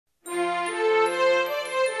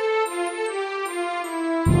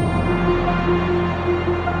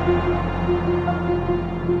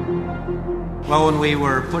Well, when we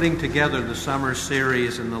were putting together the summer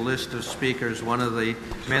series and the list of speakers, one of the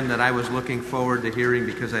men that I was looking forward to hearing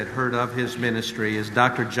because I'd heard of his ministry is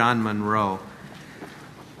Dr. John Munro.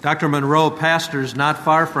 Dr. Munro pastors not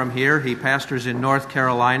far from here. He pastors in North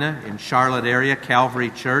Carolina, in Charlotte area,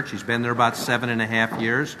 Calvary Church. He's been there about 7.5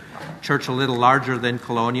 years. Church a little larger than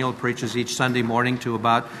Colonial, preaches each Sunday morning to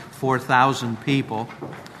about 4,000 people.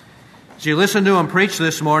 As you listen to him preach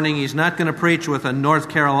this morning, he's not going to preach with a North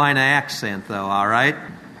Carolina accent, though, all right?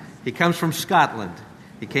 He comes from Scotland.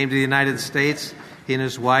 He came to the United States. He and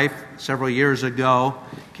his wife, several years ago,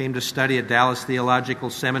 came to study at Dallas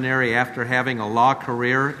Theological Seminary after having a law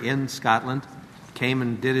career in Scotland. Came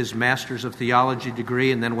and did his Master's of Theology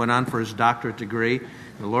degree and then went on for his doctorate degree.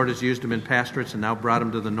 The Lord has used him in pastorates and now brought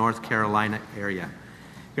him to the North Carolina area.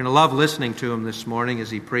 You're going to love listening to him this morning as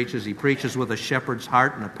he preaches. He preaches with a shepherd's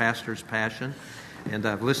heart and a pastor's passion. And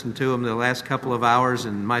I've listened to him the last couple of hours,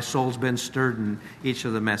 and my soul's been stirred in each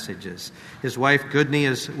of the messages. His wife, Goodney,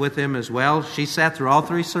 is with him as well. She sat through all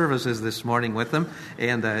 3 services this morning with him,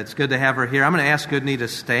 and it's good to have her here. I'm going to ask Goodney to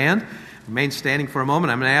stand, remain standing for a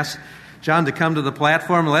moment. I'm going to ask John to come to the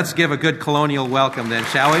platform. Let's give a good Colonial welcome then,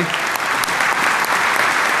 shall we?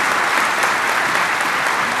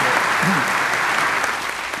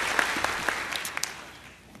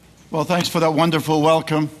 Well, thanks for that wonderful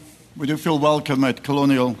welcome. We do feel welcome at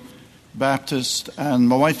Colonial Baptist, and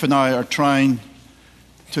my wife and I are trying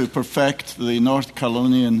to perfect the North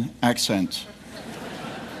Carolinian accent.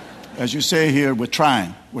 As you say here, we're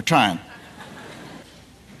trying.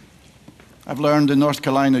 I've learned in North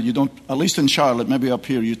Carolina, you don't, at least in Charlotte, maybe up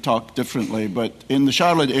here you talk differently, but in the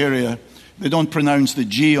Charlotte area, they don't pronounce the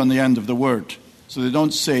G on the end of the word. So they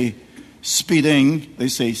don't say speeding, they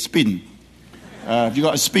say speeding. Have you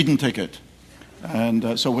got a speeding ticket?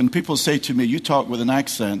 And so when people say to me, you talk with an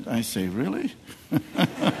accent, I say, really?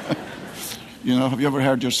 Have you ever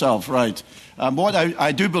heard yourself? Right. What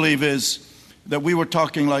I do believe is that we were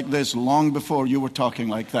talking like this long before you were talking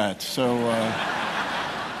like that. So,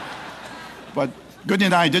 but Goodney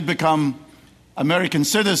and I did become American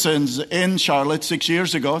citizens in Charlotte 6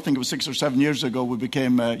 years ago. I think it was 6 or 7 years ago we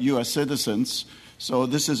became U.S. citizens. So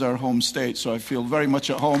this is our home state, so I feel very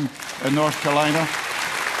much at home in North Carolina.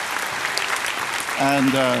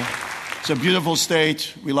 And it's a beautiful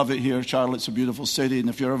state. We love it here. Charlotte's a beautiful city. And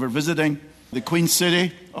if you're ever visiting, the Queen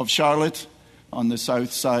City of Charlotte on the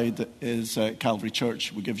south side is Calvary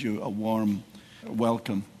Church. We give you a warm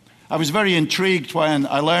welcome. I was very intrigued when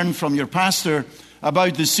I learned from your pastor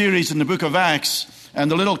about the series in the book of Acts,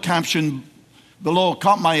 and the little caption below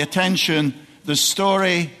caught my attention. The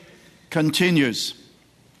story continues.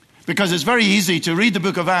 Because it's very easy to read the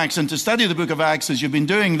book of Acts and to study the book of Acts as you've been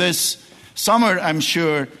doing this summer, I'm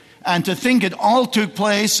sure, and to think it all took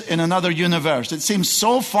place in another universe. It seems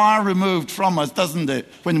so far removed from us, doesn't it,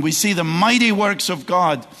 when we see the mighty works of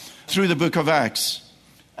God through the book of Acts.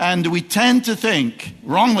 And we tend to think,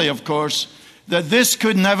 wrongly of course, that this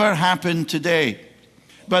could never happen today.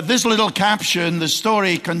 But this little caption, the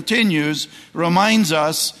story continues, reminds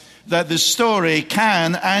us that the story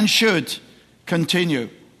can and should continue.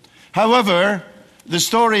 However, the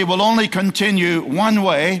story will only continue one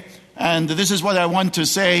way, and this is what I want to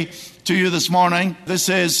say to you this morning. This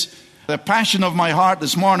is the passion of my heart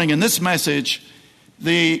this morning in this message.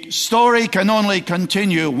 The story can only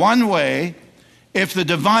continue one way if the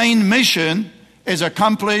divine mission is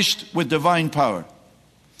accomplished with divine power.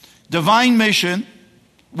 Divine mission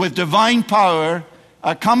with divine power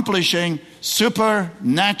accomplishing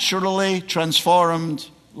supernaturally transformed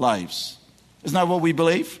lives. Isn't that what we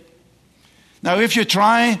believe? Now, if you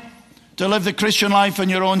try to live the Christian life in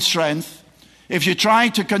your own strength, if you try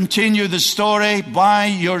to continue the story by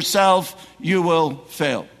yourself, you will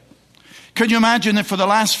fail. Can you imagine if for the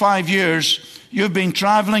last 5 years you've been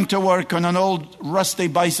traveling to work on an old rusty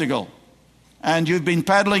bicycle and you've been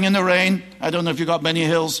pedaling in the rain? I don't know if you've got many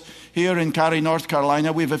hills here in Cary, North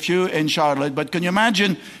Carolina. We have a few in Charlotte. But can you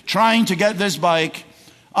imagine trying to get this bike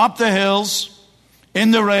up the hills,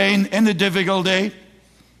 in the rain, in the difficulty,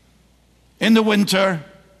 in the winter,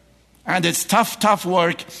 and it's tough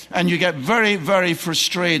work, and you get very, very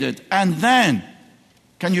frustrated. And then,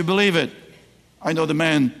 can you believe it? I know the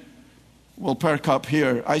men will perk up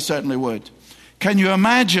here. I certainly would. Can you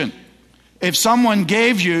imagine if someone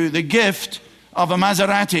gave you the gift of a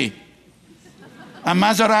Maserati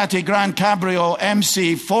Grand Cabrio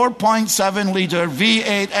MC 4.7 litre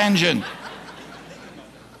V8 engine?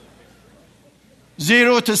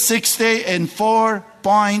 0 to 60 in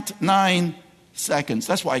 4.9 seconds.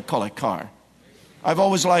 That's why I call it a car. I've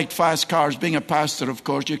always liked fast cars. Being a pastor, of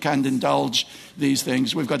course, you can't indulge these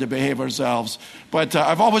things. We've got to behave ourselves. But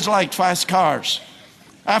I've always liked fast cars.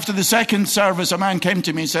 After the second service, a man came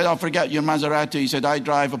to me and said, "I'll forget your Maserati." He said, "I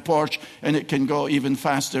drive a Porsche and it can go even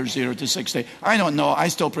faster, 0 to 60. I don't know. I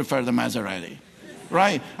still prefer the Maserati.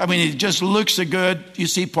 Right? I mean, it just looks so good. You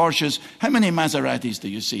see Porsches. How many Maseratis do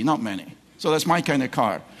you see? Not many. So that's my kind of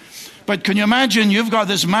car. But can you imagine you've got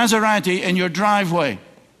this Maserati in your driveway?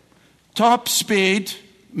 Top speed,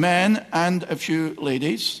 men and a few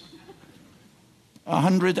ladies,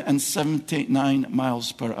 179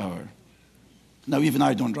 miles per hour. Now, even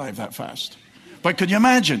I don't drive that fast. But can you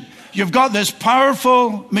imagine? You've got this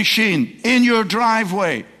powerful machine in your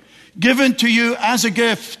driveway, given to you as a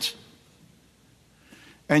gift,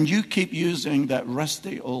 and you keep using that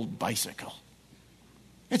rusty old bicycle.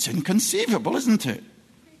 It's inconceivable, isn't it?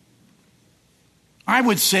 I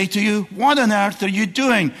would say to you, what on earth are you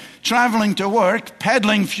doing? Traveling to work,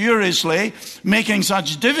 pedaling furiously, making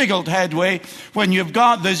such difficult headway when you've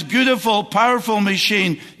got this beautiful, powerful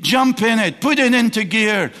machine. Jump in it, put it into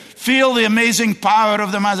gear, feel the amazing power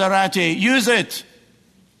of the Maserati, use it.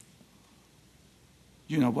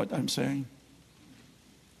 You know what I'm saying?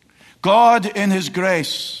 God in His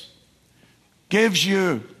grace gives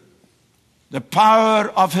you the power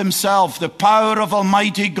of Himself, the power of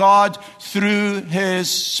Almighty God through His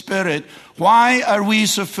Spirit. Why are we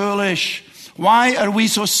so foolish? Why are we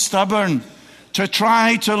so stubborn to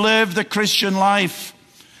try to live the Christian life,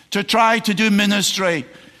 to try to do ministry,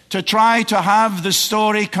 to try to have the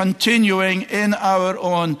story continuing in our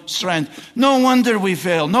own strength? No wonder we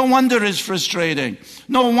fail. No wonder it's frustrating.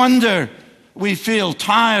 No wonder we feel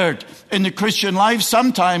tired in the Christian life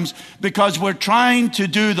sometimes because we're trying to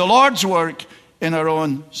do the Lord's work in our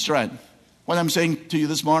own strength. What I'm saying to you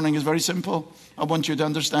this morning is very simple. I want you to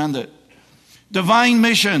understand it. Divine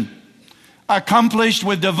mission, accomplished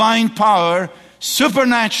with divine power,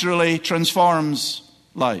 supernaturally transforms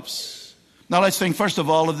lives. Now let's think first of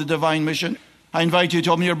all of the divine mission. I invite you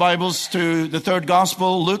to open your Bibles to the third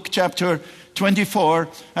gospel, Luke chapter 24,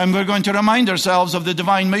 and we're going to remind ourselves of the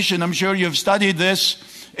divine mission. I'm sure you've studied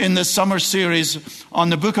this in the summer series on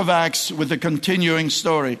the book of Acts with the continuing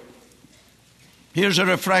story. Here's a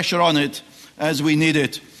refresher on it as we need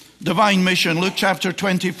it. Divine mission, Luke chapter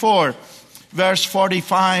 24, verse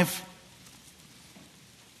 45.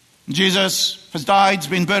 Jesus has died, has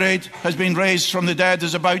been buried, has been raised from the dead,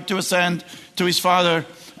 is about to ascend to His Father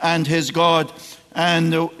and His God.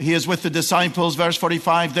 And He is with the disciples. Verse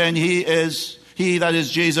 45, then He, that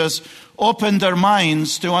is Jesus, opened their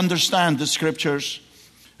minds to understand the Scriptures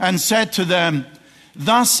and said to them,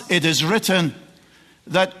 thus it is written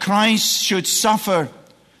that Christ should suffer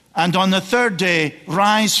and on the third day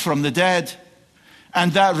rise from the dead,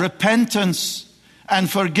 and that repentance and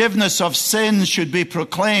forgiveness of sins should be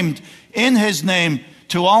proclaimed in His name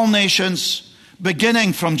to all nations,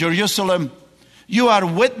 beginning from Jerusalem. You are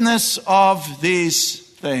witness of these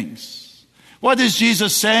things. What is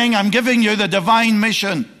Jesus saying? I'm giving you the divine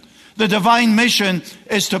mission. The divine mission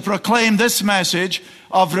is to proclaim this message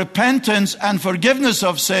of repentance and forgiveness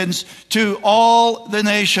of sins to all the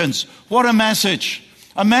nations. What a message.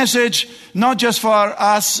 A message not just for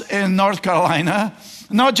us in North Carolina,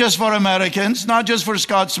 not just for Americans, not just for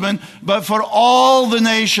Scotsmen, but for all the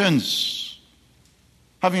nations.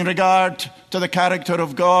 Having regard to the character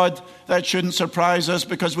of God, that shouldn't surprise us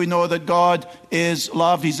because we know that God is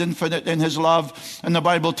love. He's infinite in His love. And the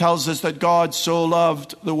Bible tells us that God so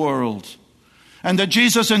loved the world. And that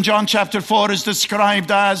Jesus in John chapter 4 is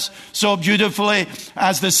described as, so beautifully,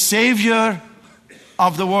 as the Savior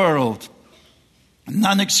of the world.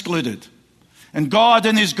 None excluded. And God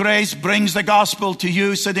in His grace brings the gospel to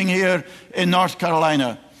you sitting here in North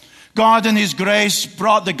Carolina. God in His grace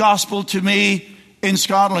brought the gospel to me in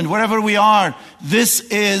Scotland. Wherever we are, this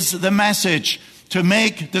is the message. To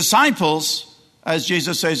make disciples, as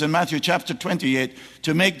Jesus says in Matthew chapter 28,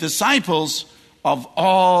 to make disciples of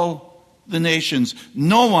all the nations.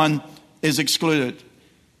 No one is excluded.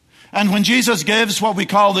 And when Jesus gives what we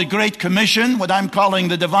call the Great Commission, what I'm calling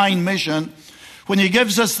the divine mission, when He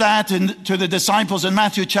gives us that to the disciples in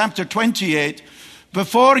Matthew chapter 28,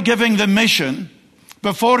 before giving the mission,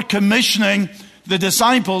 before commissioning the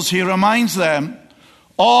disciples, He reminds them,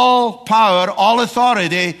 all power, all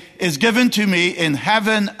authority is given to me in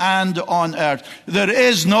heaven and on earth. There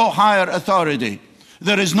is no higher authority.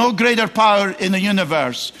 There is no greater power in the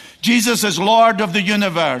universe. Jesus is Lord of the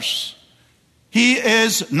universe. He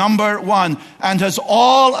is number one and has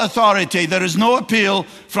all authority. There is no appeal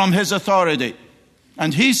from His authority.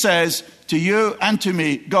 And He says to you and to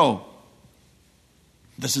me, go.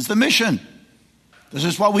 This is the mission. This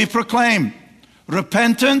is what we proclaim.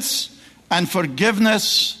 repentance and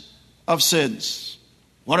forgiveness of sins.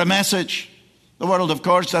 What a message. The world, of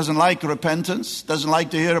course, doesn't like repentance, doesn't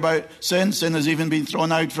like to hear about sin. Sin has even been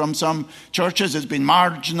thrown out from some churches. It's been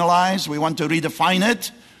marginalized. We want to redefine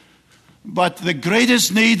it. But the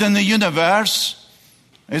greatest need in the universe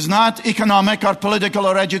is not economic or political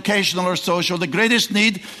or educational or social. The greatest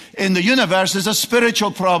need in the universe is a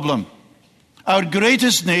spiritual problem. Our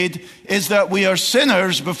greatest need is that we are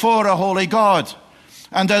sinners before a holy God,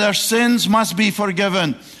 and that our sins must be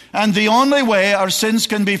forgiven. And the only way our sins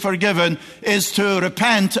can be forgiven is to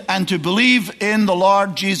repent and to believe in the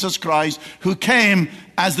Lord Jesus Christ, who came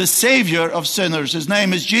as the Savior of sinners. His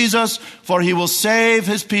name is Jesus, for he will save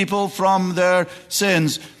his people from their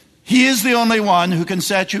sins. He is the only one who can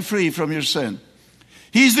set you free from your sin.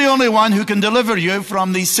 He's the only one who can deliver you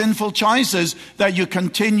from these sinful choices that you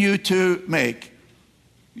continue to make.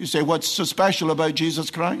 You say, what's so special about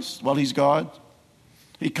Jesus Christ? Well, he's God.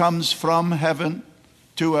 He comes from heaven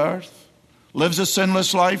to earth, lives a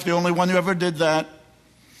sinless life, the only one who ever did that,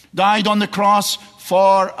 died on the cross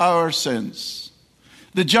for our sins,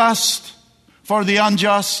 the just for the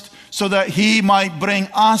unjust, so that he might bring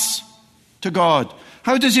us to God.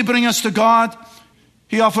 How does he bring us to God?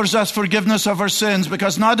 He offers us forgiveness of our sins,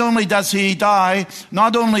 because not only does he die,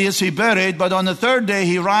 not only is he buried, but on the third day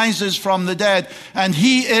he rises from the dead, and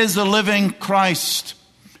he is the living Christ,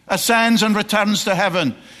 ascends and returns to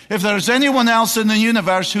heaven. If there's anyone else in the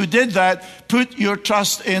universe who did that, put your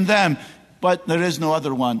trust in them. But there is no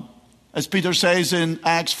other one. As Peter says in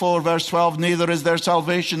Acts 4 verse 12, neither is there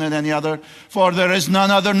salvation in any other, for there is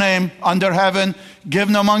none other name under heaven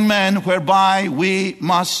given among men whereby we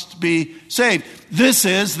must be saved. This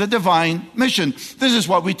is the divine mission. This is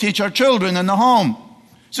what we teach our children in the home.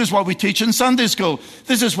 This is what we teach in Sunday school.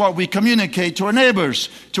 This is what we communicate to our neighbors,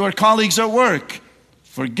 to our colleagues at work.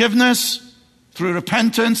 Forgiveness through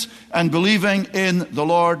repentance and believing in the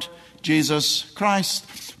Lord Jesus Christ.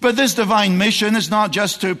 But this divine mission is not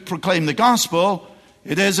just to proclaim the gospel.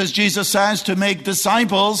 It is, as Jesus says, to make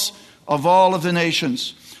disciples of all of the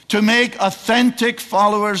nations, to make authentic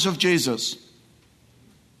followers of Jesus.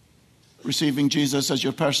 Receiving Jesus as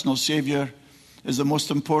your personal Savior is the most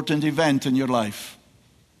important event in your life.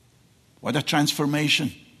 What a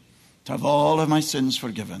transformation to have all of my sins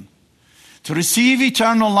forgiven, to receive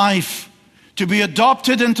eternal life, to be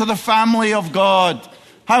adopted into the family of God.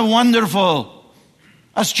 How wonderful!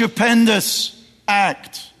 A stupendous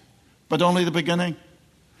act, but only the beginning.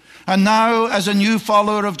 And now, as a new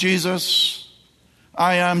follower of Jesus,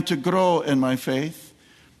 I am to grow in my faith.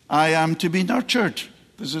 I am to be nurtured.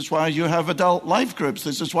 This is why you have adult life groups.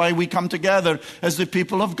 This is why we come together as the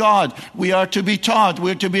people of God. We are to be taught.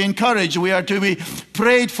 We are to be encouraged. We are to be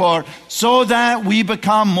prayed for, so that we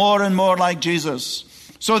become more and more like Jesus.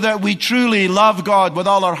 So that we truly love God with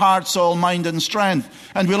all our heart, soul, mind, and strength.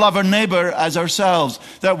 And we love our neighbor as ourselves.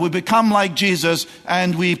 That we become like Jesus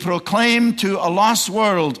and we proclaim to a lost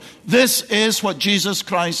world, this is what Jesus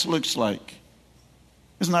Christ looks like.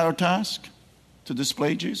 Isn't that our task? To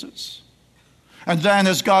display Jesus. And then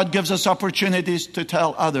as God gives us opportunities to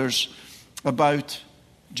tell others about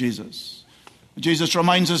Jesus. Jesus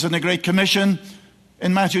reminds us in the Great Commission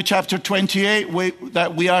in Matthew chapter 28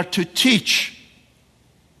 that we are to teach.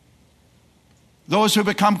 Those who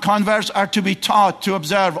become converts are to be taught to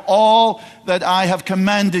observe all that I have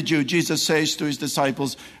commanded you, Jesus says to his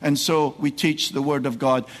disciples. And so we teach the word of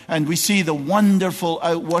God. And we see the wonderful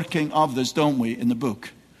outworking of this, don't we, in the book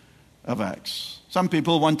of Acts. Some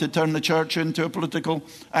people want to turn the church into a political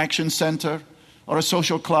action center, or a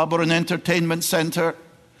social club, or an entertainment center,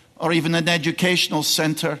 or even an educational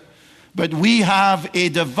center. But we have a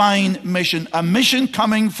divine mission, a mission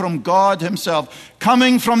coming from God himself,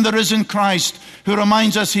 coming from the risen Christ, who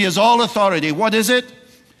reminds us he has all authority. What is it?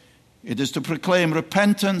 It is to proclaim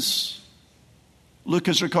repentance. Luke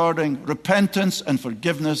is recording repentance and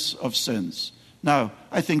forgiveness of sins. Now,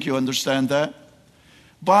 I think you understand that.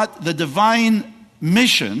 But the divine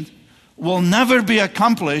mission will never be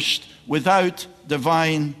accomplished without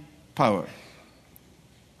divine power.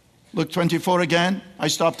 Luke 24 again. I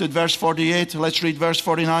stopped at verse 48. Let's read verse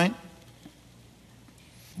 49.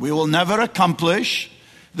 We will never accomplish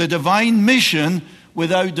the divine mission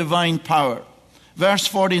without divine power. Verse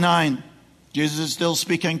 49. Jesus is still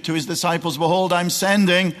speaking to his disciples. Behold, I'm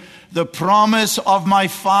sending the promise of my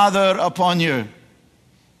Father upon you.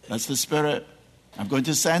 That's the Spirit. I'm going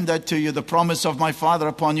to send that to you, the promise of my Father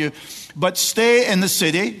upon you. But stay in the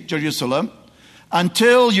city, Jerusalem,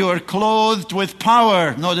 until you are clothed with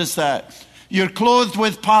power. Notice that. You're clothed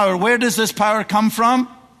with power. Where does this power come from?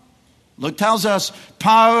 Luke tells us,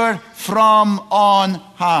 power from on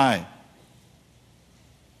high.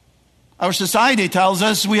 Our society tells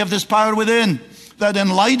us we have this power within, that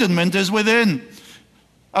enlightenment is within.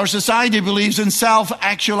 Our society believes in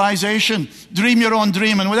self-actualization. Dream your own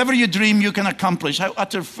dream, and whatever you dream, you can accomplish. How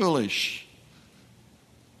utter foolish.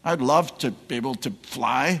 I'd love to be able to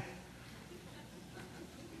fly.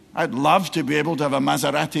 I'd love to be able to have a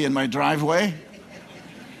Maserati in my driveway.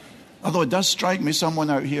 Although it does strike me someone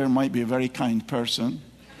out here might be a very kind person.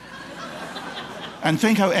 And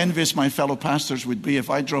think how envious my fellow pastors would be if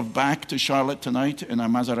I drove back to Charlotte tonight in a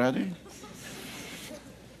Maserati.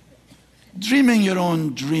 Dreaming your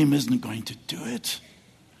own dream isn't going to do it.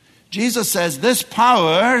 Jesus says this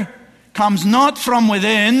power comes not from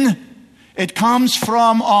within, it comes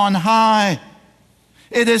from on high.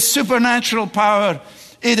 It is supernatural power.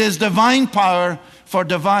 It is divine power for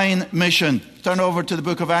divine mission. Turn over to the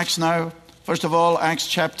book of Acts now. First of all, Acts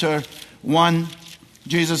chapter 1.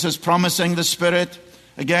 Jesus is promising the Spirit.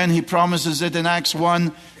 Again, he promises it in Acts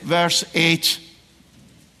 1, verse 8.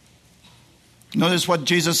 Notice what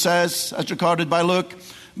Jesus says, as recorded by Luke.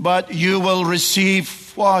 But you will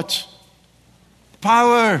receive what?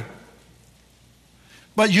 Power.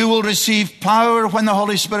 But you will receive power when the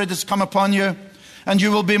Holy Spirit has come upon you. And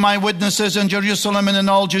you will be my witnesses in Jerusalem and in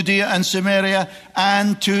all Judea and Samaria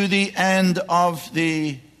and to the end of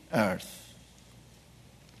the earth.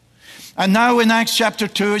 And now in Acts chapter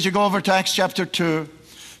 2, as you go over to Acts chapter 2,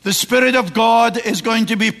 the Spirit of God is going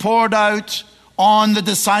to be poured out on the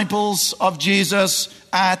disciples of Jesus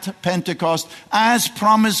at Pentecost, as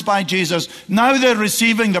promised by Jesus. Now they're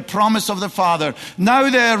receiving the promise of the Father. Now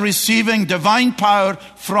they're receiving divine power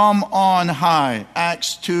from on high.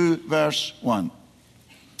 Acts 2, verse 1.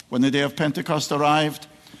 When the day of Pentecost arrived,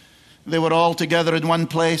 they were all together in one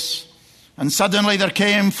place, and suddenly there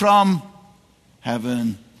came from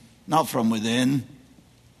heaven, not from within.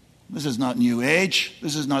 This is not New Age.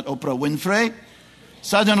 This is not Oprah Winfrey.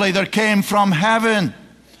 Suddenly there came from heaven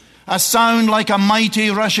a sound like a mighty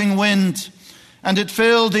rushing wind, and it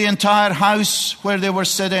filled the entire house where they were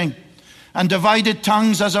sitting. And divided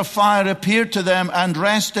tongues as of fire appeared to them and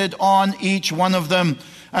rested on each one of them.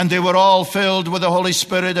 And they were all filled with the Holy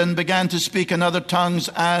Spirit and began to speak in other tongues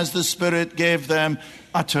as the Spirit gave them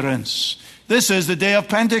utterance. This is the day of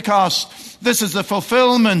Pentecost. This is the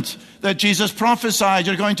fulfillment that Jesus prophesied.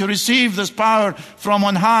 You're going to receive this power from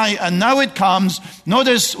on high. And now it comes.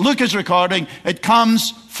 Notice Luke is recording. It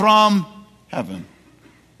comes from heaven.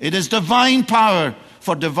 It is divine power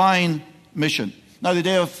for divine mission. Now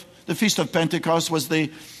the Feast of Pentecost was the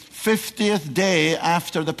 50th day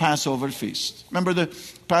after the Passover feast. Remember the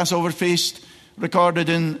Passover feast recorded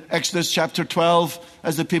in Exodus chapter 12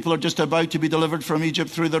 as the people are just about to be delivered from Egypt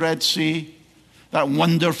through the Red Sea. That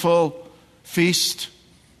wonderful feast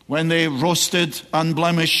when they roasted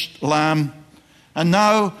unblemished lamb. And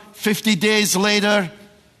now, 50 days later,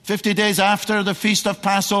 50 days after the Feast of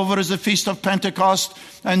Passover is the Feast of Pentecost,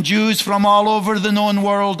 and Jews from all over the known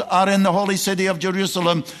world are in the holy city of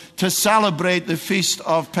Jerusalem to celebrate the Feast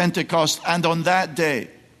of Pentecost. And on that day,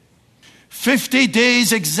 50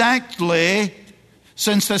 days exactly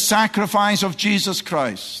since the sacrifice of Jesus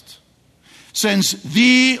Christ, since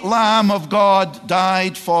the Lamb of God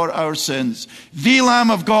died for our sins, the Lamb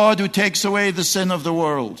of God who takes away the sin of the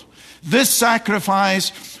world, this sacrifice,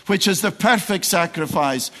 which is the perfect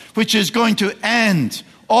sacrifice, which is going to end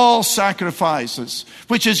all sacrifices,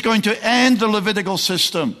 which is going to end the Levitical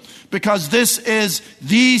system, because this is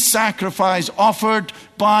the sacrifice offered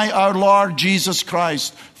by our Lord Jesus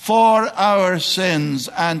Christ for our sins.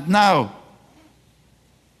 And now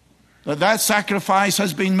that sacrifice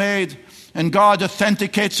has been made, and God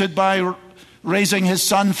authenticates it by raising his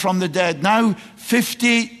Son from the dead. Now,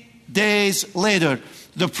 50 days later,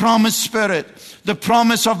 the promised Spirit, the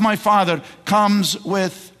promise of my Father, comes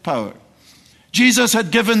with power. Jesus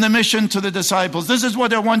had given the mission to the disciples. This is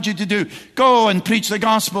what I want you to do. Go and preach the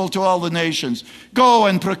gospel to all the nations. Go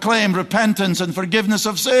and proclaim repentance and forgiveness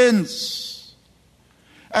of sins.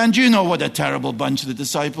 And you know what a terrible bunch the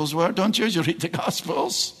disciples were, don't you, as you read the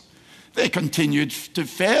Gospels? They continued to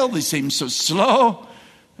fail. They seemed so slow.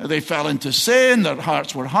 They fell into sin. Their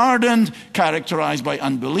hearts were hardened, characterized by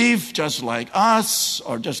unbelief, just like us,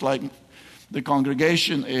 or just like the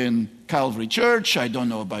congregation in Calvary Church. I don't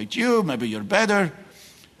know about you. Maybe you're better.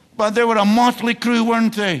 But they were a motley crew,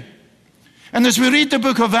 weren't they? And as we read the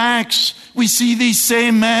book of Acts, we see these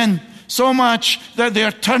same men so much that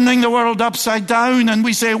they're turning the world upside down. And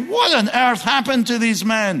we say, what on earth happened to these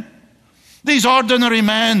men? These ordinary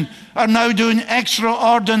men are now doing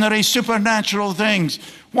extraordinary, supernatural things.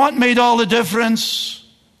 What made all the difference?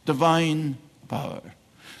 Divine power.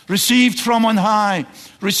 Received from on high.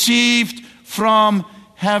 Received from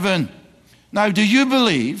heaven. Now, do you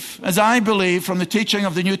believe, as I believe from the teaching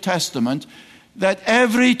of the New Testament, that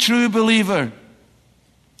every true believer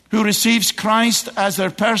who receives Christ as their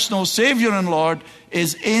personal Savior and Lord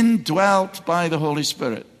is indwelt by the Holy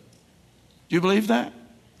Spirit? Do you believe that?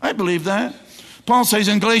 I believe that. Paul says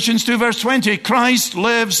in Galatians 2 verse 20, Christ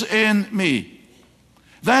lives in me.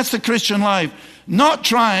 That's the Christian life. Not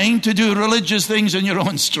trying to do religious things in your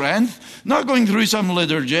own strength, not going through some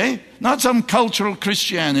liturgy, not some cultural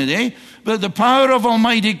Christianity, but the power of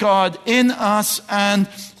Almighty God in us and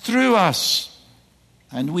through us.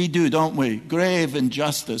 And we do, don't we? Grave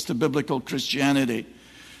injustice to biblical Christianity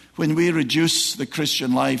when we reduce the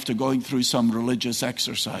Christian life to going through some religious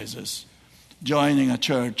exercises, joining a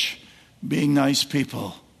church, being nice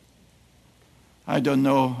people. I don't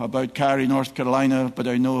know about Cary, North Carolina, but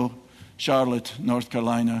I know Charlotte, North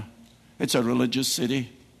Carolina. It's a religious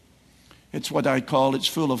city. It's what I call, it's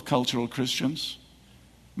full of cultural Christians.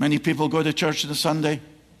 Many people go to church on a Sunday.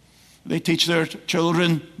 They teach their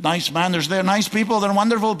children nice manners. They're nice people. They're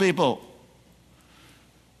wonderful people.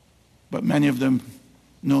 But many of them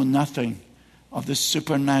know nothing of the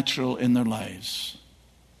supernatural in their lives.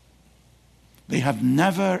 They have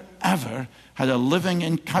never, ever had a living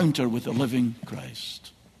encounter with the living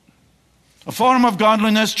Christ. A form of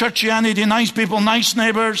godliness, churchianity, nice people, nice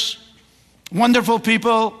neighbors, wonderful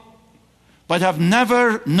people, but have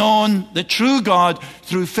never known the true God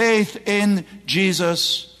through faith in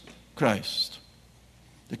Jesus Christ.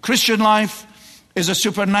 The Christian life is a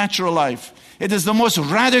supernatural life. It is the most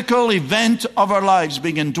radical event of our lives,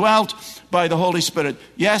 being indwelt by the Holy Spirit.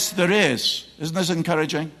 Yes, there is. Isn't this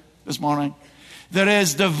encouraging this morning? There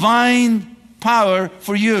is divine power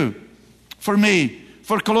for you, for me,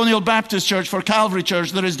 for Colonial Baptist Church, for Calvary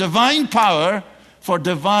Church. There is divine power for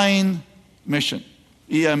divine mission.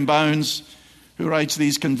 E.M. Bounds, who writes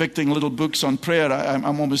these convicting little books on prayer,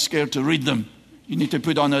 I'm almost scared to read them. You need to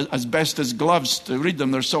put on asbestos gloves to read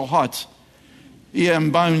them. They're so hot.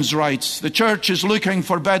 E.M. Bounds writes, the church is looking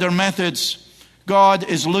for better methods. God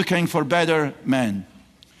is looking for better men.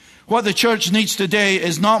 What the church needs today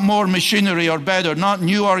is not more machinery or better, not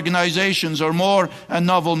new organizations or more and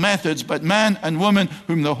novel methods, but men and women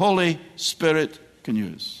whom the Holy Spirit can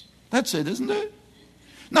use. That's it, isn't it?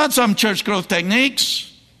 Not some church growth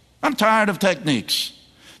techniques. I'm tired of techniques.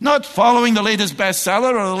 Not following the latest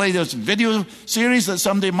bestseller or the latest video series that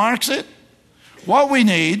somebody marks it. What we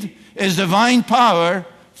need is divine power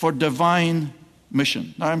for divine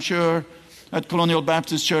mission. Now, I'm sure at Colonial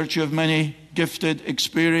Baptist Church you have many gifted,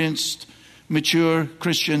 experienced, mature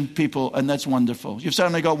Christian people, and that's wonderful. You've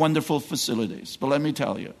certainly got wonderful facilities. But let me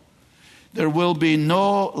tell you, there will be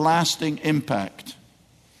no lasting impact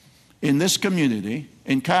in this community,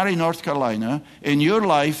 in Cary, North Carolina, in your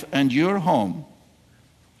life and your home,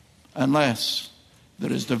 unless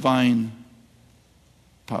there is divine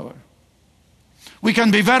power. We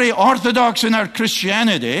can be very orthodox in our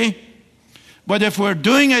Christianity, but if we're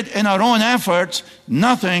doing it in our own efforts,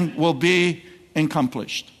 nothing will be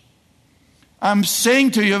accomplished. I'm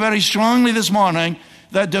saying to you very strongly this morning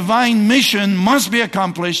that divine mission must be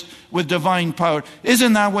accomplished with divine power.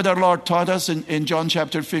 Isn't that what our Lord taught us in John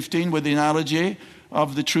chapter 15 with the analogy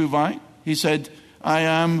of the true vine? He said, I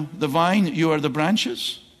am the vine, you are the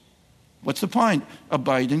branches. What's the point?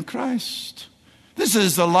 Abide in Christ. This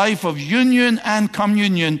is the life of union and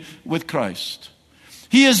communion with Christ.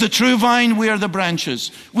 He is the true vine, we are the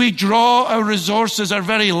branches. We draw our resources, our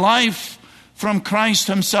very life from Christ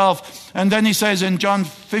himself. And then he says in John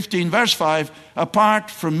 15 verse 5,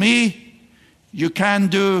 apart from me, you can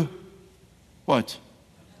do what?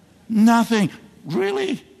 Nothing.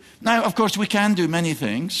 Really? Now, of course, we can do many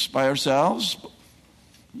things by ourselves.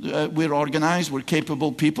 We're organized, we're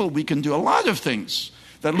capable people. We can do a lot of things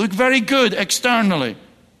that look very good externally.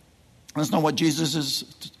 That's not what Jesus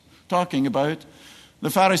is talking about. The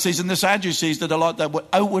Pharisees and the Sadducees did a lot that were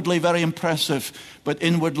outwardly very impressive, but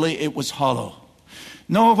inwardly it was hollow.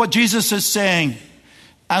 No, what Jesus is saying,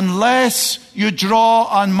 unless you draw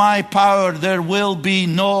on my power, there will be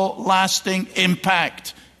no lasting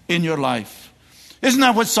impact in your life. Isn't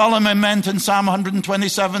that what Solomon meant in Psalm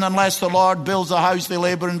 127? Unless the Lord builds a house, they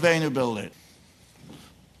labor in vain who build it.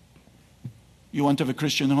 You want to have a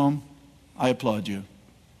Christian home? I applaud you.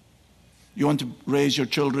 You want to raise your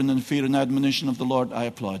children in fear and admonition of the Lord? I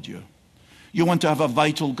applaud you. You want to have a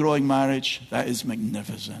vital, growing marriage? That is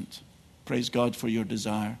magnificent. Praise God for your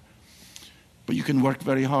desire. But you can work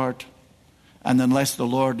very hard. And unless the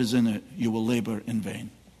Lord is in it, you will labor in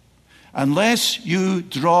vain. Unless you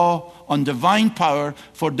draw on divine power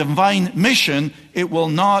for divine mission, it will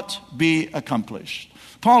not be accomplished.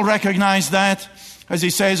 Paul recognized that. As he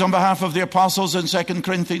says on behalf of the apostles in 2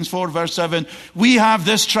 Corinthians 4 verse 7, we have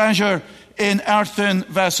this treasure in earthen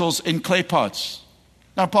vessels, in clay pots.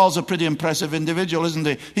 Now Paul's a pretty impressive individual, isn't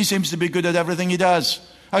he? He seems to be good at everything he does.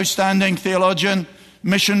 Outstanding theologian,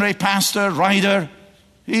 missionary, pastor, writer.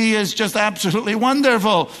 He is just absolutely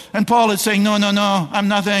wonderful. And Paul is saying, no, I'm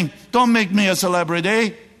nothing. Don't make me a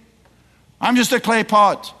celebrity. I'm just a clay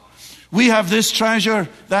pot. We have this treasure,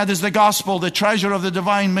 that is the gospel, the treasure of the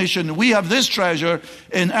divine mission. We have this treasure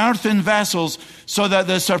in earthen vessels so that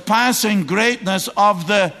the surpassing greatness of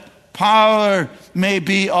the power may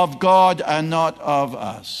be of God and not of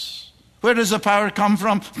us. Where does the power come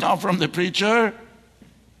from? Not from the preacher.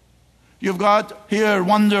 You've got here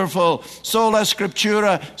wonderful sola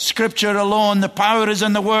scriptura, scripture alone. The power is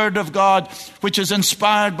in the word of God, which is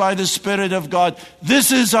inspired by the Spirit of God.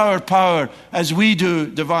 This is our power as we do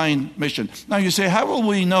divine mission. Now you say, how will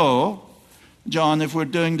we know, John, if we're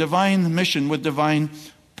doing divine mission with divine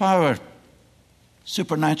power?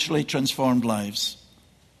 Supernaturally transformed lives.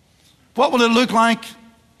 What will it look like?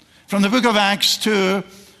 From the book of Acts 2,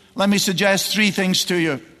 let me suggest three things to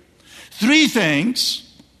you. Three things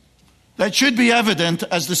that should be evident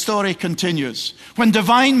as the story continues. When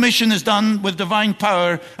divine mission is done with divine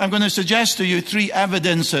power, I'm going to suggest to you three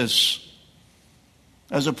evidences,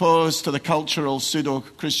 as opposed to the cultural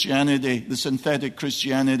pseudo-Christianity, the synthetic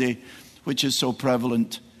Christianity, which is so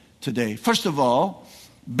prevalent today. First of all,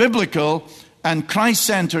 biblical and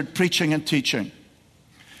Christ-centered preaching and teaching.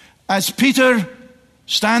 As Peter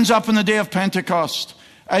stands up on the day of Pentecost,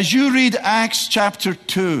 as you read Acts chapter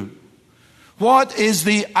 2, what is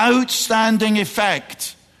the outstanding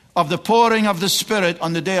effect of the pouring of the Spirit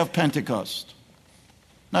on the day of Pentecost?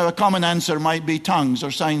 Now, a common answer might be tongues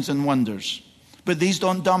or signs and wonders. But these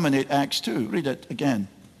don't dominate Acts 2. Read it again.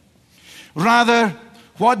 Rather,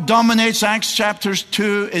 what dominates Acts chapter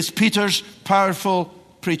 2 is Peter's powerful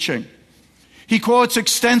preaching. He quotes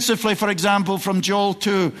extensively, for example, from Joel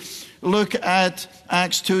 2. Look at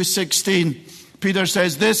Acts 2:16. Peter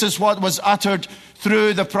says, this is what was uttered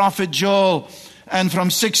through the prophet Joel. And from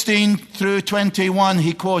 16 through 21,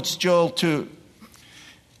 he quotes Joel 2.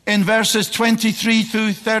 In verses 23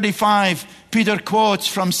 through 35, Peter quotes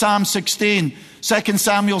from Psalm 16, 2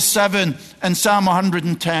 Samuel 7, and Psalm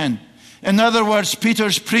 110. In other words,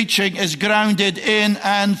 Peter's preaching is grounded in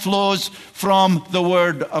and flows from the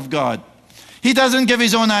Word of God. He doesn't give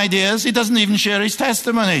his own ideas. He doesn't even share his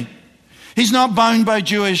testimony. He's not bound by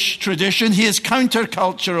Jewish tradition. He is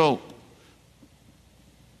countercultural.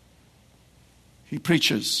 He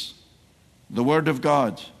preaches the Word of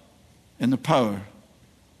God in the power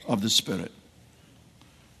of the Spirit.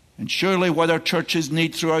 And surely what our churches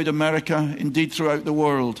need throughout America, indeed throughout the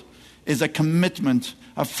world, is a commitment,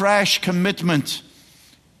 a fresh commitment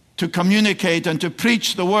to communicate and to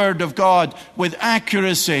preach the Word of God with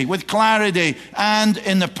accuracy, with clarity, and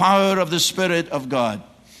in the power of the Spirit of God.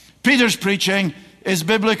 Peter's preaching is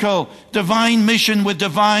biblical. Divine mission with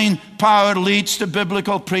divine power leads to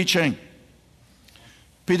biblical preaching.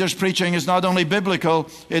 Peter's preaching is not only biblical,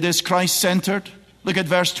 it is Christ-centered. Look at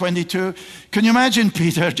verse 22. Can you imagine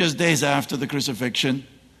Peter just days after the crucifixion?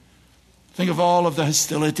 Think of all of the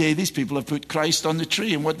hostility. These people have put Christ on the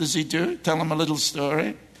tree, and what does he do? Tell them a little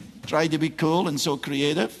story? Try to be cool and so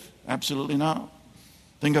creative? Absolutely not.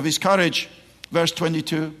 Think of his courage. Verse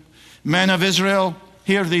 22. Men of Israel,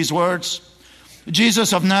 hear these words.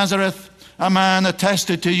 Jesus of Nazareth, a man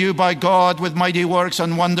attested to you by God with mighty works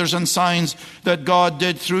and wonders and signs that God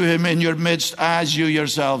did through him in your midst, as you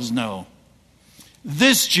yourselves know.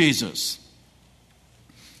 This Jesus,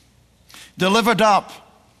 delivered up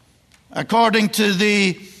according to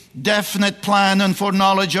the definite plan and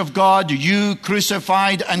foreknowledge of God, you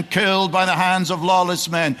crucified and killed by the hands of lawless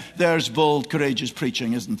men. There's bold, courageous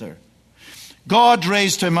preaching, isn't there? God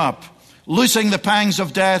raised him up, loosing the pangs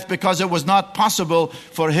of death, because it was not possible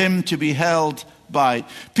for him to be held by it.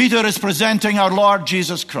 Peter is presenting our Lord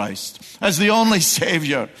Jesus Christ as the only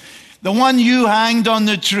Savior. The one you hanged on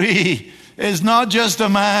the tree is not just a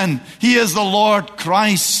man. He is the Lord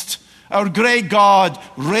Christ. Our great God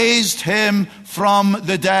raised him from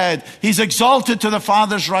the dead. He's exalted to the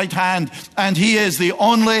Father's right hand, and he is the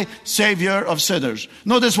only Savior of sinners.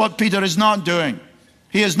 Notice what Peter is not doing.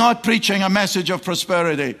 He is not preaching a message of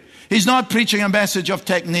prosperity. He's not preaching a message of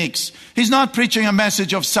techniques. He's not preaching a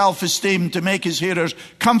message of self-esteem to make his hearers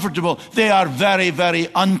comfortable. They are very, very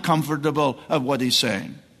uncomfortable at what he's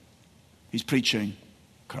saying. He's preaching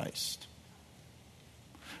Christ.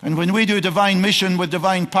 And when we do divine mission with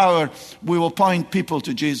divine power, we will point people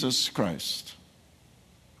to Jesus Christ.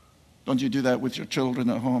 Don't you do that with your children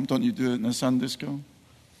at home? Don't you do it in a Sunday school?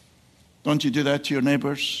 Don't you do that to your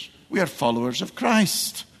neighbors We are followers of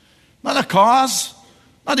Christ. Not a cause,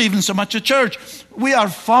 not even so much a church. We are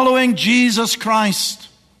following Jesus Christ.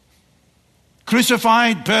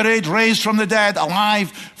 Crucified, buried, raised from the dead,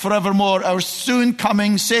 alive forevermore, our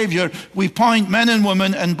soon-coming Savior. We point men and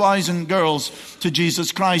women and boys and girls to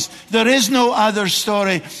Jesus Christ. There is no other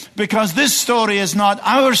story, because this story is not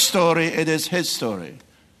our story, it is His story.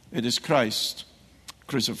 It is Christ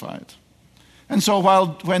crucified. And so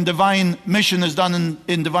when divine mission is done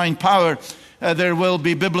in divine power, there will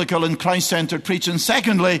be biblical and Christ-centered preaching.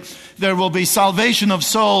 Secondly, there will be salvation of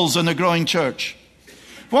souls in a growing church.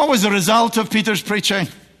 What was the result of Peter's preaching?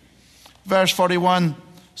 Verse 41,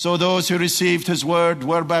 so those who received his word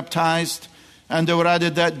were baptized, and there were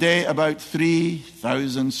added that day about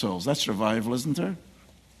 3,000 souls. That's revival, isn't there?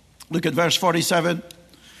 Look at verse 47.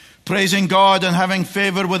 Praising God and having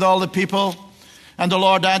favor with all the people, and the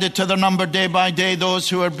Lord added to their number day by day those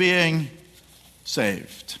who are being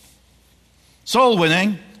saved. Soul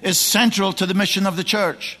winning is central to the mission of the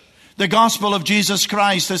church. The gospel of Jesus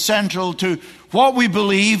Christ is central to what we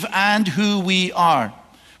believe and who we are.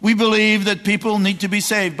 We believe that people need to be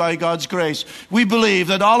saved by God's grace. We believe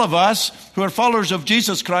that all of us who are followers of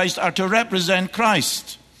Jesus Christ are to represent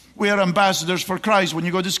Christ. We are ambassadors for Christ. When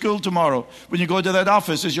you go to school tomorrow, when you go to that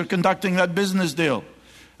office, as you're conducting that business deal,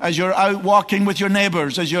 as you're out walking with your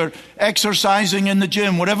neighbors, as you're exercising in the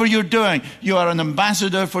gym, whatever you're doing, you are an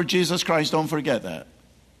ambassador for Jesus Christ. Don't forget that.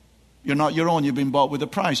 You're not your own. You've been bought with a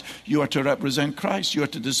price. You are to represent Christ. You are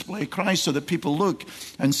to display Christ so that people look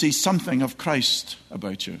and see something of Christ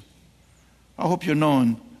about you. I hope you're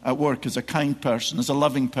known at work as a kind person, as a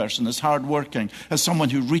loving person, as hardworking, as someone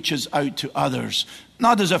who reaches out to others.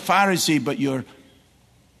 Not as a Pharisee, but you're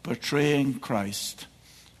portraying Christ.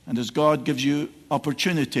 And as God gives you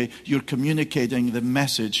opportunity, you're communicating the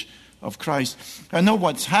message of Christ. I know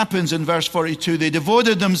what happens in verse 42. They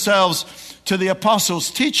devoted themselves to the apostles'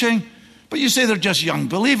 teaching. But you say they're just young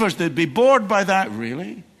believers. They'd be bored by that,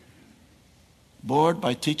 really? Bored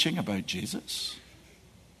by teaching about Jesus?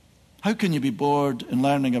 How can you be bored in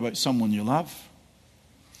learning about someone you love?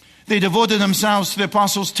 They devoted themselves to the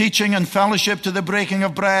apostles' teaching and fellowship, to the breaking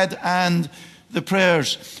of bread and the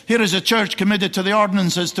prayers. Here is a church committed to the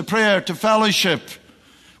ordinances, to prayer, to fellowship,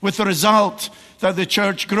 with the result that the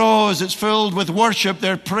church grows. It's filled with worship.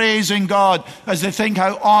 They're praising God as they think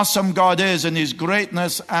how awesome God is in His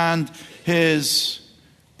greatness and His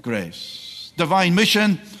grace. Divine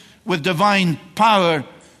mission with divine power,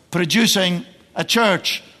 producing a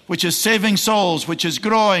church which is saving souls, which is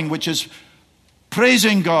growing, which is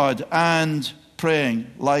praising God and praying,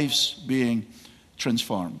 lives being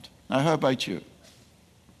transformed. Now, how about you?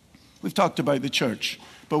 We've talked about the church,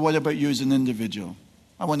 but what about you as an individual?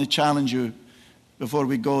 I want to challenge you before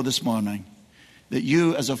we go this morning that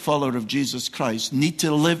you as a follower of Jesus Christ need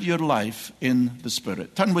to live your life in the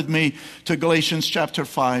Spirit. Turn with me to Galatians chapter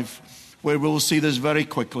 5, where we'll see this very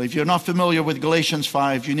quickly. If you're not familiar with Galatians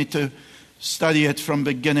 5, you need to study it from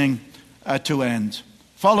beginning to end.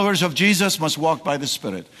 Followers of Jesus must walk by the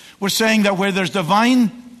Spirit. We're saying that where there's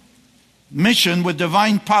divine mission with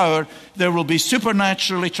divine power, there will be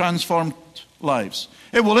supernaturally transformed lives.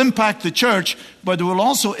 It will impact the church, but it will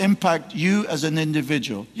also impact you as an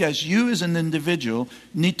individual. Yes, you as an individual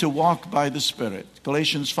need to walk by the Spirit.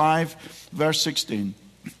 Galatians 5, verse 16.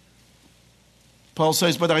 Paul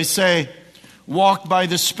says, but I say, walk by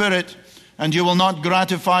the Spirit, and you will not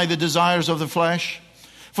gratify the desires of the flesh.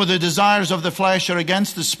 For the desires of the flesh are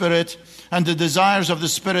against the Spirit, and the desires of the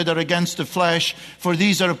Spirit are against the flesh. For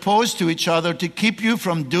these are opposed to each other to keep you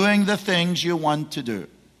from doing the things you want to do.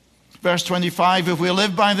 Verse 25, if we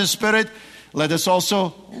live by the Spirit, let us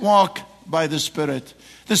also walk by the Spirit.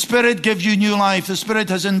 The Spirit gives you new life. The Spirit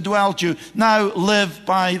has indwelt you. Now live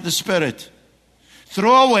by the Spirit.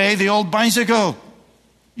 Throw away the old bicycle.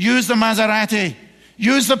 Use the Maserati.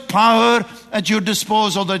 Use the power at your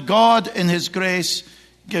disposal that God in His grace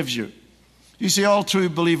gives you. You see, all true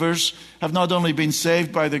believers have not only been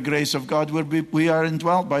saved by the grace of God, we are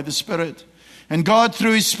indwelt by the Spirit. And God,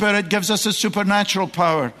 through His Spirit, gives us a supernatural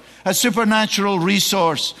power, a supernatural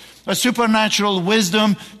resource, a supernatural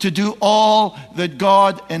wisdom to do all that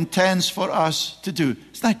God intends for us to do.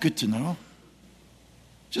 Isn't that good to know?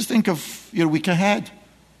 Just think of your week ahead.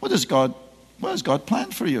 What has God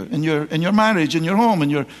planned for you in your marriage, in your home, in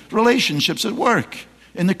your relationships at work,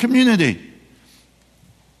 in the community?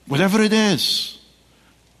 Whatever it is,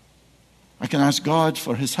 I can ask God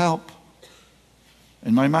for His help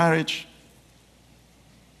in my marriage.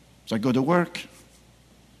 As I go to work,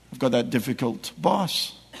 I've got that difficult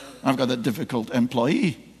boss. I've got that difficult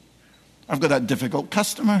employee. I've got that difficult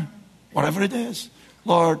customer. Whatever it is.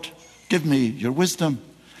 Lord, give me your wisdom.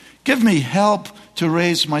 Give me help to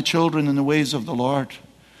raise my children in the ways of the Lord.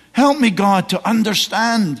 Help me, God, to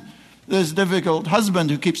understand this difficult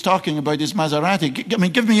husband who keeps talking about his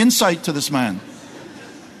Maserati. Give me insight to this man.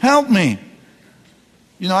 Help me.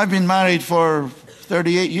 You know, I've been married for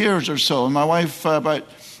 38 years or so, and my wife about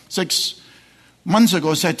 6 months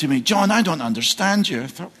ago said to me, John, I don't understand you. I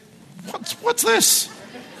thought, what's this?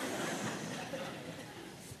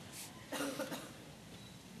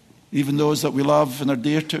 Even those that we love and are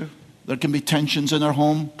dear to, there can be tensions in our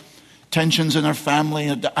home, tensions in our family,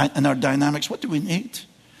 and our dynamics. What do we need?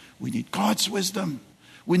 We need God's wisdom.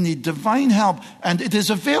 We need divine help, and it is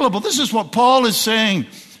available. This is what Paul is saying.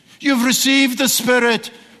 You've received the Spirit.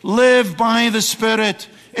 Live by the Spirit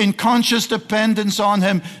in conscious dependence on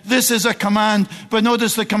Him. This is a command, but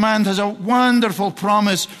notice the command has a wonderful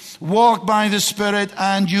promise. Walk by the Spirit,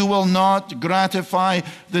 and you will not gratify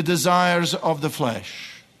the desires of the flesh.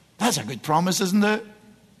 That's a good promise, isn't it?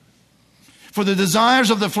 For the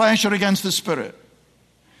desires of the flesh are against the Spirit.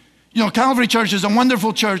 You know, Calvary Church is a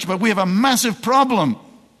wonderful church, but we have a massive problem.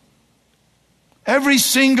 Every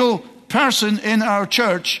single person in our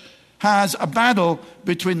church has a battle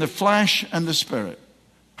between the flesh and the Spirit.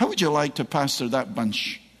 How would you like to pastor that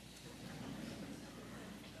bunch?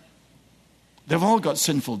 They've all got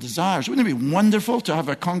sinful desires. Wouldn't it be wonderful to have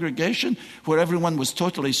a congregation where everyone was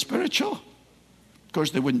totally spiritual? Of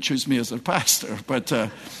course, they wouldn't choose me as their pastor, but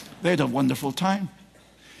they'd have a wonderful time.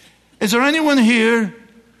 Is there anyone here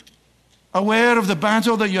aware of the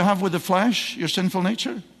battle that you have with the flesh, your sinful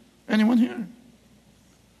nature? Anyone here?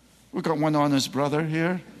 We've got one honest brother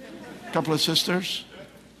here, a couple of sisters.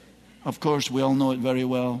 Of course, we all know it very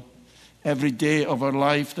well. Every day of our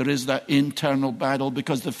life, there is that internal battle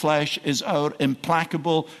because the flesh is our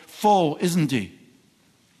implacable foe, isn't he?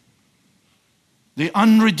 The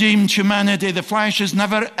unredeemed humanity, the flesh is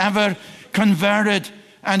never, ever converted,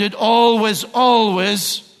 and it always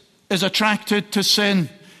is attracted to sin.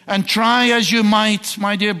 And try as you might,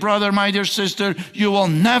 my dear brother, my dear sister, you will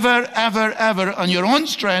never, ever, ever, on your own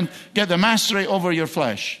strength, get the mastery over your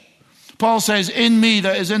flesh. Paul says, in me,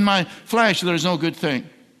 that is in my flesh, there is no good thing.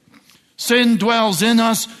 Sin dwells in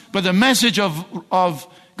us, but the message of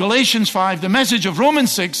Galatians 5, the message of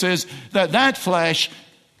Romans 6 is that flesh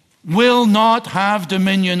will not have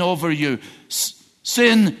dominion over you.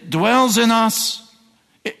 Sin dwells in us,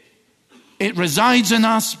 it resides in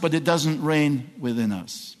us, but it doesn't reign within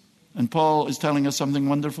us. And Paul is telling us something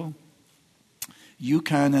wonderful. You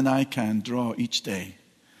can and I can draw each day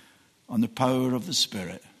on the power of the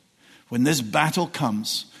Spirit. When this battle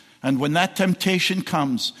comes, and when that temptation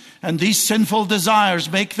comes, and these sinful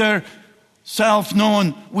desires make their self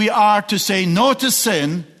known, we are to say no to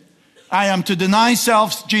sin. I am to deny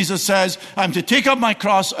self, Jesus says. I'm to take up my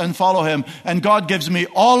cross and follow Him. And God gives me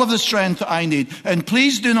all of the strength I need. And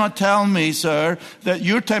please do not tell me, sir, that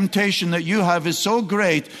your temptation that you have is so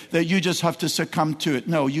great that you just have to succumb to it.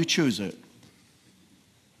 No, you choose it.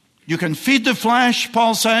 You can feed the flesh,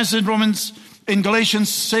 Paul says in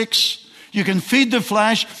Galatians 6. You can feed the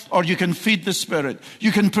flesh or you can feed the Spirit.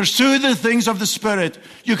 You can pursue the things of the Spirit.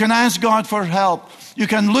 You can ask God for help. You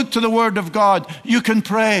can look to the Word of God. You can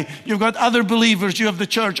pray. You've got other believers. You have the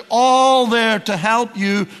church all there to help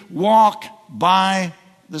you walk by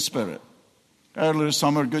the Spirit. Earlier this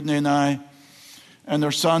summer, Goodney and I and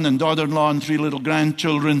their son and daughter-in-law and 3 little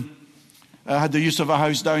grandchildren had the use of a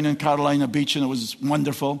house down in Carolina Beach, and it was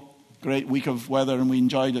wonderful. Great week of weather, and we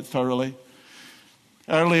enjoyed it thoroughly.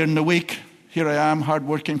 Earlier in the week, here I am,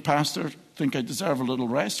 hard-working pastor. Think I deserve a little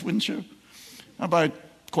rest, wouldn't you? About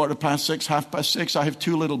 6:15, 6:30, I have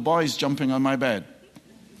 2 little boys jumping on my bed.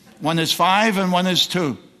 One is 5 and one is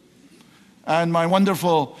 2. And my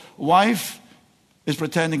wonderful wife is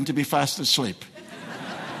pretending to be fast asleep.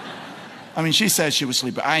 I mean, she says she was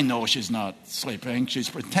sleeping. I know she's not sleeping. She's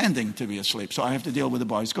pretending to be asleep. So I have to deal with the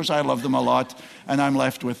boys. Of course, I love them a lot, and I'm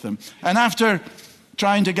left with them. And after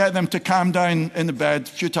trying to get them to calm down in the bed,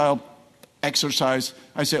 futile exercise,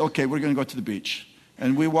 I say, okay, we're going to go to the beach.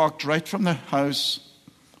 And we walked right from the house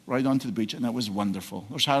right onto the beach, and that was wonderful.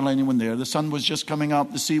 There was hardly anyone there. The sun was just coming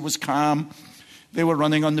up. The sea was calm. They were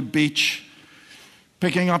running on the beach,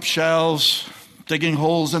 picking up shells, digging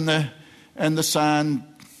holes in the sand,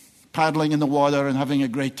 paddling in the water and having a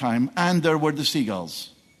great time. And there were the seagulls.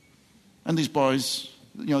 And these boys,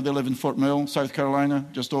 you know, they live in Fort Mill, South Carolina,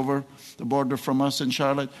 just over the border from us in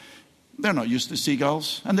Charlotte. They're not used to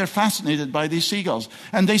seagulls, and they're fascinated by these seagulls.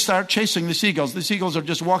 And they start chasing the seagulls. The seagulls are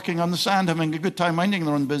just walking on the sand, having a good time, minding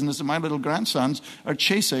their own business, and my little grandsons are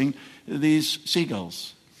chasing these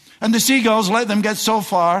seagulls. And the seagulls let them get so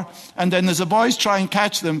far, and then as the boys try and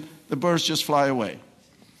catch them, the birds just fly away.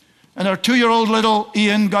 And our 2-year-old little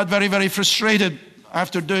Ian got very, very frustrated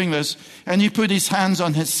after doing this, and he put his hands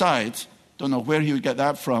on his side. Don't know where he would get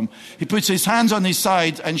that from. He puts his hands on his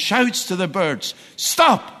side and shouts to the birds,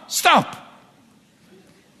 "Stop! Stop!"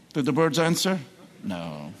 Did the birds answer?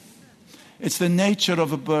 No. It's the nature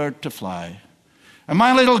of a bird to fly. And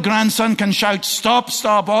my little grandson can shout, "Stop,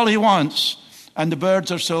 stop," all he wants, and the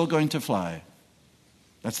birds are still going to fly.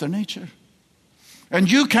 That's their nature. And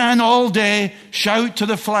you can all day shout to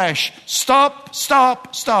the flesh, "Stop,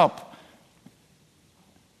 stop, stop."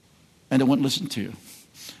 And it won't listen to you.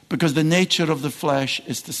 Because the nature of the flesh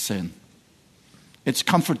is to sin. It's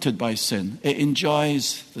comforted by sin. It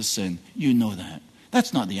enjoys the sin. You know that.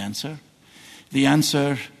 That's not the answer. The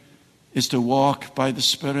answer is to walk by the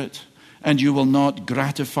Spirit, and you will not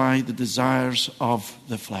gratify the desires of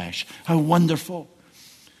the flesh. How wonderful.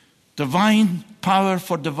 Divine power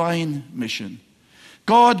for divine mission.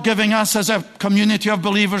 God giving us as a community of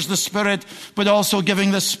believers the Spirit, but also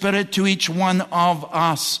giving the Spirit to each one of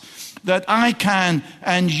us, that I can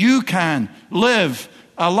and you can live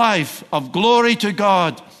a life of glory to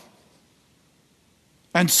God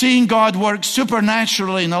and seeing God work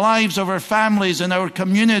supernaturally in the lives of our families and our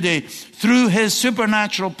community through His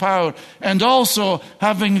supernatural power, and also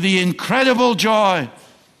having the incredible joy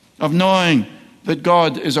of knowing that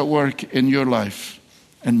God is at work in your life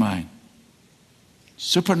and mine.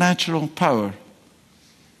 Supernatural power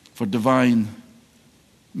for divine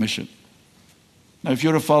mission. Now, if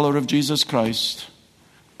you're a follower of Jesus Christ,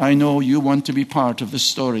 I know you want to be part of the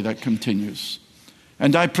story that continues.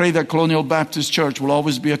 And I pray that Colonial Baptist Church will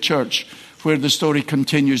always be a church where the story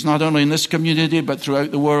continues, not only in this community, but throughout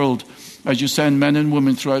the world, as you send men and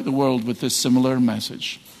women throughout the world with this similar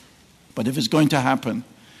message. But if it's going to happen,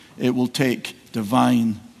 it will take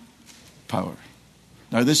divine power.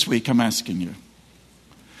 Now, this week, I'm asking you,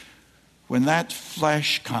 when that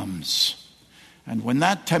flesh comes, and when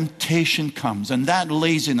that temptation comes, and that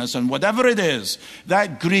laziness, and whatever it is,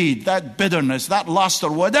 that greed, that bitterness, that lust,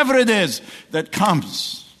 or whatever it is that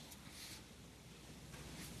comes,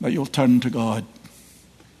 that you'll turn to God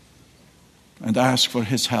and ask for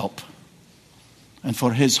His help and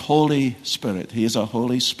for His Holy Spirit. He is a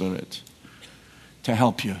Holy Spirit to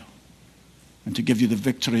help you and to give you the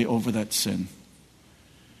victory over that sin.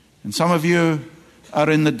 And some of you are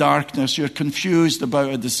in the darkness. You're confused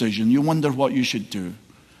about a decision. You wonder what you should do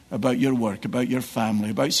about your work, about your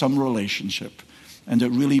family, about some relationship, and it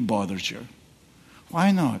really bothers you.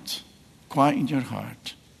 Why not quieten your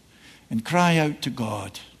heart and cry out to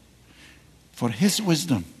God for His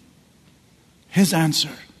wisdom, His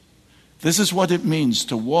answer? This is what it means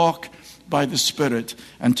to walk by the Spirit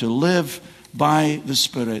and to live by the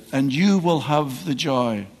Spirit. And you will have the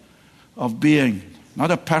joy of being not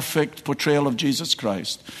a perfect portrayal of Jesus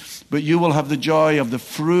Christ, but you will have the joy of the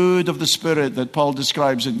fruit of the Spirit that Paul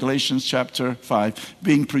describes in Galatians chapter 5,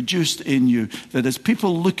 being produced in you, that as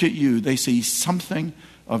people look at you, they see something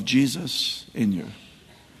of Jesus in you.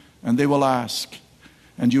 And they will ask,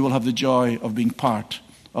 and you will have the joy of being part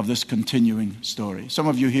of this continuing story. Some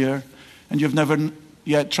of you here, and you've never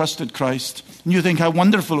yet trusted Christ, and you think how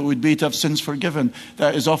wonderful it would be to have sins forgiven.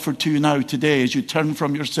 That is offered to you now today as you turn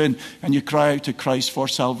from your sin and you cry out to Christ for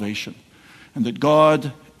salvation. And that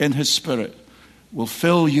God in His Spirit will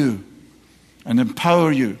fill you and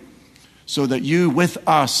empower you so that you with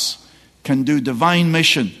us can do divine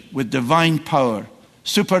mission with divine power,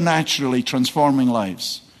 supernaturally transforming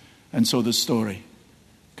lives. And so the story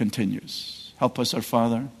continues. Help us, our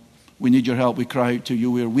Father. We need your help. We cry out to you.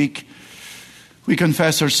 We are weak. We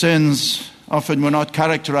confess our sins. Often we're not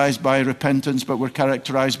characterized by repentance, but we're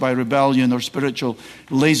characterized by rebellion or spiritual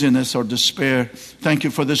laziness or despair. Thank you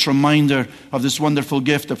for this reminder of this wonderful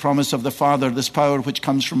gift, the promise of the Father, this power which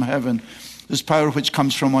comes from heaven, this power which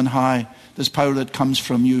comes from on high, this power that comes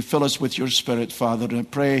from you. Fill us with your Spirit, Father, and I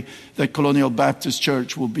pray that Colonial Baptist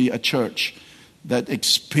Church will be a church that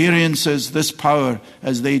experiences this power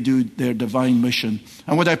as they do their divine mission.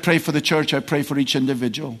 And what I pray for the church, I pray for each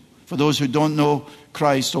individual. For those who don't know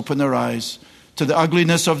Christ, open their eyes to the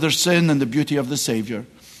ugliness of their sin and the beauty of the Savior.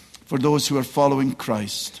 For those who are following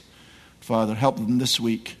Christ, Father, help them this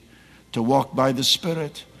week to walk by the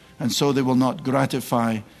Spirit, and so they will not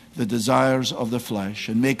gratify the desires of the flesh,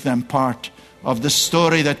 and make them part of the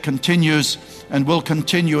story that continues and will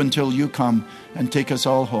continue until you come and take us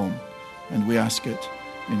all home. And we ask it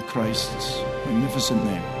in Christ's magnificent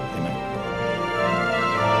name.